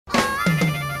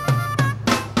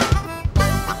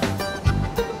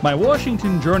My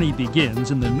Washington journey begins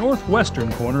in the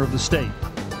northwestern corner of the state.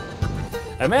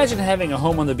 Imagine having a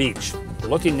home on the beach,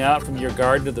 looking out from your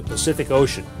garden to the Pacific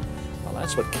Ocean. Well,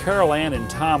 that's what Carol Ann and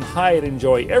Tom Hyatt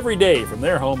enjoy every day from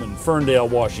their home in Ferndale,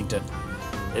 Washington.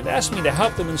 They've asked me to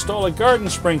help them install a garden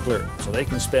sprinkler so they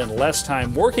can spend less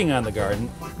time working on the garden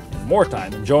and more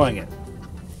time enjoying it.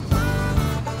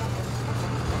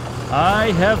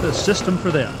 I have the system for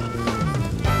them.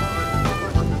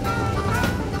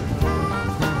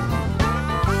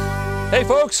 Hey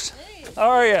folks, how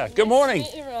are you? Good morning.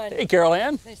 Nice to meet you, Ron. Hey Carol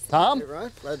Ann, Tom. Hey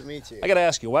Ron, glad to meet you. I got to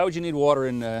ask you, why would you need water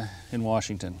in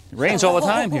Washington? It rains all the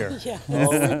time here. Yeah.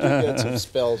 Well, we do get some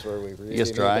spells where we really It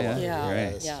gets dry, need the water. yeah?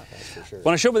 Right. Yeah. That's for sure.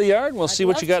 Want to show me the yard? We'll see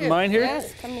what you got in mind here.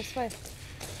 Yes, come this way.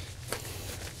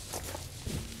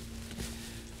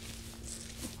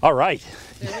 All right.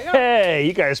 There we go. Hey,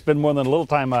 you guys spend more than a little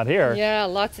time out here. Yeah,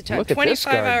 lots of time. Look at this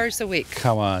 25 garden. hours a week.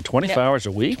 Come on, 25 Yeah. hours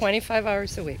a week? 25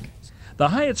 hours a week. The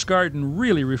Hyatt's garden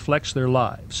really reflects their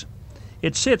lives.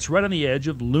 It sits right on the edge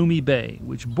of Loomy Bay,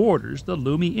 which borders the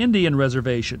Loomy Indian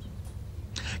Reservation.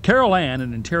 Carol Ann,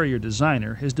 an interior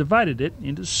designer, has divided it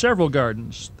into several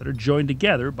gardens that are joined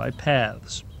together by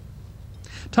paths.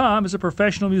 Tom is a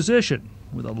professional musician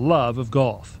with a love of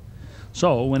golf.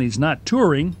 So when he's not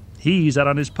touring, he's out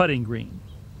on his putting green.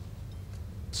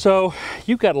 So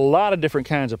you've got a lot of different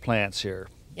kinds of plants here.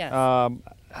 Yes.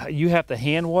 You have to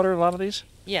hand water a lot of these?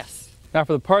 Yes. Now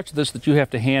for the parts of this that you have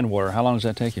to hand water, how long does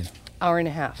that take you? Hour and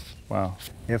a half. Wow.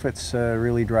 If it's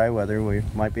really dry weather, we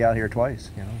might be out here twice,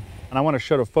 you know. And I want to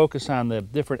show to focus on the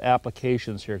different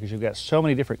applications here because you've got so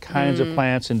many different kinds of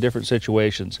plants in different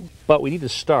situations. But we need to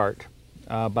start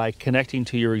by connecting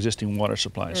to your existing water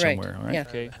supply somewhere, right? Yeah.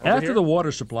 Okay. After the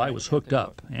water supply was hooked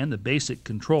up and the basic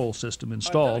control system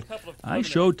installed, I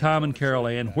showed Tom and Carol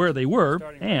Ann where they were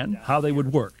and how they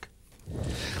would work.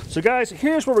 So guys,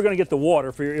 here's where we're going to get the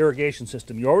water for your irrigation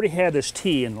system. You already had this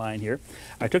T in line here.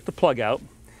 I took the plug out,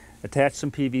 attached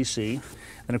some PVC,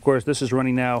 and of course this is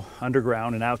running now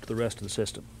underground and out to the rest of the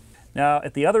system. Now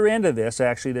at the other end of this,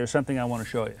 actually, there's something I want to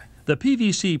show you. The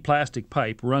PVC plastic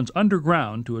pipe runs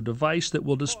underground to a device that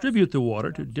will distribute the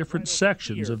water to different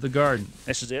sections of the garden.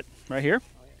 This is it, right here,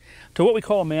 to what we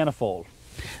call a manifold.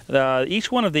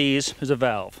 Each one of these is a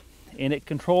valve, and it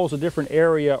controls a different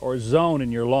area or zone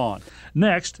in your lawn.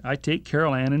 Next, I take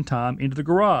Carol Ann and Tom into the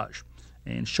garage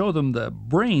and show them the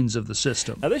brains of the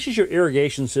system. Now this is your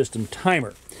irrigation system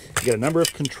timer. You got a number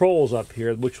of controls up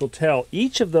here which will tell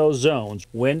each of those zones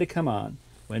when to come on,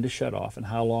 when to shut off, and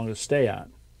how long to stay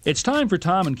on. It's time for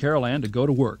Tom and Carol Ann to go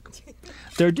to work.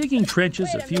 They're digging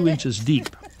trenches a few inches deep.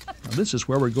 Now, this is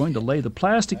where we're going to lay the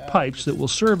plastic pipes that will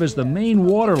serve as the main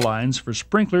water lines for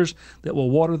sprinklers that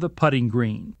will water the putting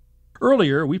green.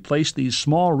 Earlier, we placed these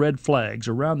small red flags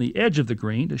around the edge of the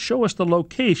green to show us the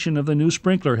location of the new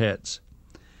sprinkler heads.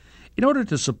 In order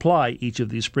to supply each of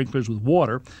these sprinklers with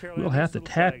water, we'll have to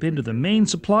tap into the main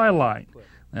supply line.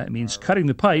 That means cutting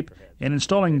the pipe and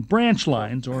installing branch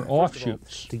lines or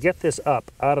offshoots. To get this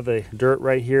up out of the dirt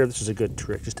right here, this is a good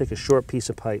trick. Just take a short piece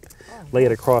of pipe, lay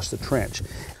it across the trench.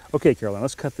 Okay, Caroline,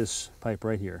 let's cut this pipe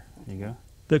right here. There you go.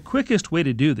 The quickest way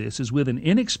to do this is with an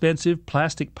inexpensive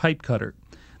plastic pipe cutter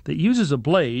that uses a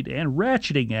blade and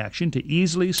ratcheting action to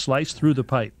easily slice through the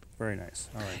pipe. Very nice.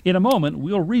 All right. In a moment,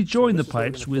 we'll rejoin the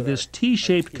pipes with this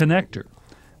T-shaped connector.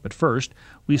 But first,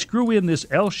 we screw in this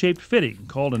L-shaped fitting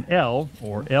called an L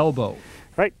or elbow.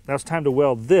 Right, now it's time to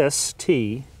weld this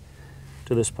T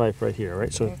to this pipe right here,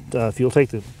 right? So if you'll take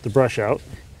the brush out.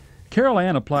 Carol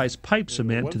Ann applies pipe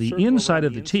cement to the inside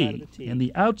of the T and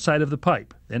the outside of the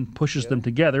pipe, then pushes them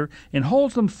together and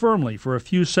holds them firmly for a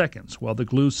few seconds while the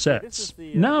glue sets.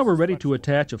 Now we're ready to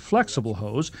attach a flexible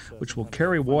hose which will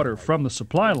carry water from the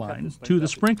supply line to the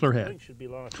sprinkler head.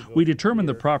 We determine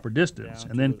the proper distance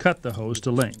and then cut the hose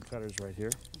to length. Cutters right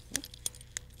here.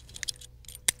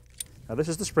 Now this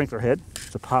is the sprinkler head.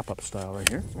 It's a pop-up style right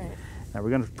here. Right. Now we're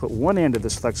going to put one end of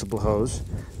this flexible hose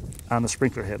on the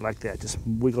sprinkler head like that. Just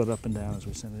wiggle it up and down as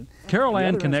we send it. Carol Ann The other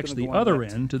end's connects gonna the go on other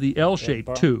left. end to the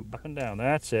L-shaped tube. Up and down.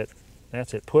 That's it.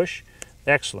 That's it. Push.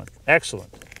 Excellent.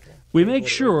 Excellent. We make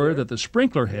sure that the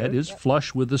sprinkler head is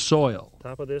flush with the soil,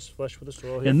 Top of this, flush with the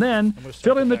soil here. and then I'm gonna step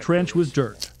fill in it the back trench for with this.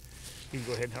 dirt. You can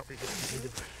go ahead and help me.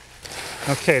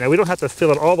 Okay, now we don't have to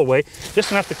fill it all the way.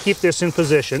 Just enough to keep this in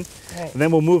position, Right. and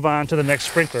then we'll move on to the next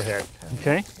sprinkler head.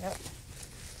 Okay? Yep.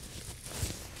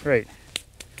 Great.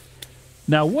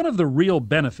 Now, one of the real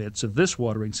benefits of this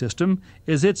watering system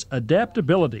is its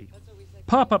adaptability.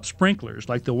 Pop-up sprinklers,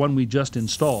 like the one we just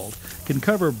installed, can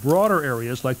cover broader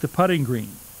areas like the putting green.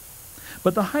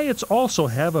 But the Hyatts also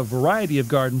have a variety of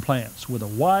garden plants with a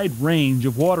wide range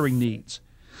of watering needs.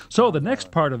 So the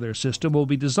next part of their system will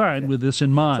be designed with this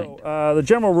in mind. So, the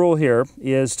general rule here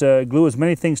is to glue as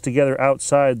many things together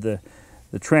outside the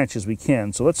trench as we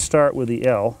can. So let's start with the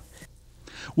L.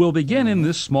 We'll begin in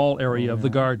this small area of the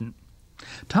garden.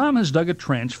 Tom has dug a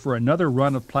trench for another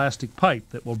run of plastic pipe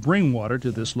that will bring water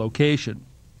to this location.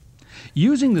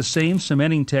 Using the same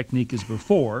cementing technique as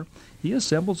before, he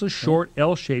assembles a short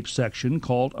L-shaped section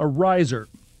called a riser.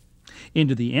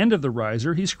 Into the end of the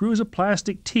riser, he screws a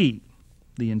plastic T.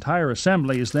 The entire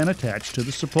assembly is then attached to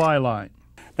the supply line.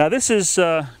 Now this is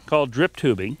called drip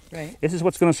tubing. Right. This is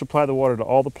what's going to supply the water to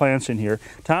all the plants in here.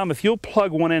 Tom, if you'll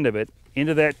plug one end of it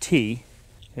into that T,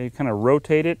 okay, kind of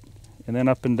rotate it and then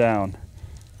up and down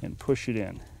and push it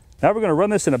in. Now we're going to run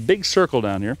this in a big circle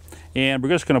down here, and we're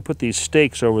just going to put these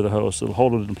stakes over the hose that'll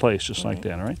hold it in place just like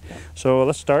that, all right? So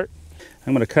let's start.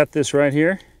 I'm going to cut this right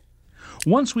here.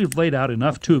 Once we've laid out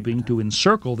enough tubing to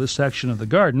encircle this section of the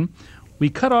garden,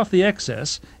 we cut off the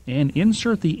excess and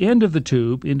insert the end of the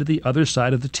tube into the other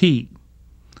side of the T,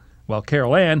 while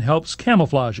Carol Ann helps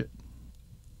camouflage it.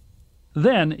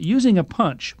 Then, using a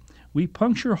punch, we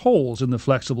puncture holes in the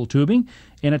flexible tubing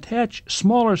and attach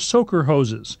smaller soaker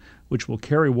hoses, which will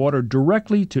carry water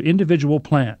directly to individual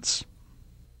plants.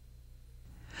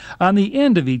 On the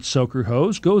end of each soaker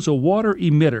hose goes a water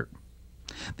emitter.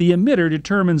 The emitter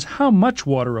determines how much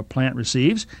water a plant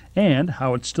receives and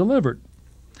how it's delivered.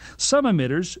 Some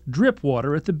emitters drip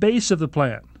water at the base of the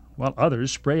plant, while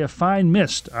others spray a fine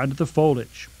mist onto the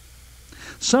foliage.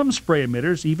 Some spray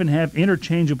emitters even have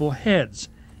interchangeable heads,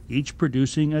 each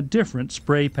producing a different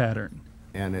spray pattern.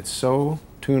 And it's so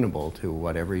tunable to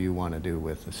whatever you want to do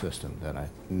with the system that I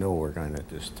know we're going to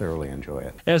just thoroughly enjoy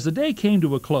it. As the day came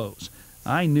to a close,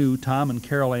 I knew Tom and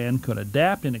Carol Ann could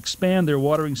adapt and expand their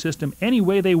watering system any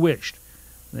way they wished.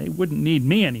 They wouldn't need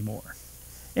me anymore.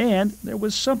 And there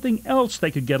was something else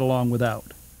they could get along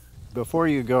without. Before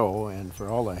you go, and for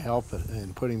all the help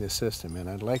in putting this system in,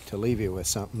 I'd like to leave you with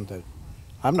something that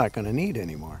I'm not going to need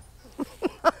anymore.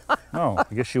 Oh,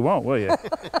 I guess you won't, will you?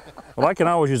 Well, I can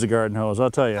always use a garden hose,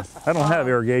 I'll tell you. I don't have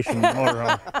irrigation motor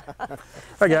home. All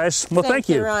right, guys. Well, thank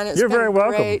you. Ron. It's You're been very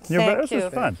welcome. great. This was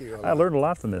Thank fun. you. I learned a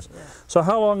lot from this. So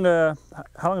how long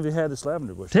have you had this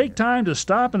lavender bush? Take time to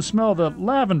stop and smell the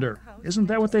lavender. Isn't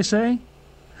that what they say?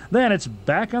 Then it's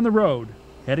back on the road,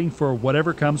 heading for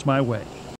whatever comes my way.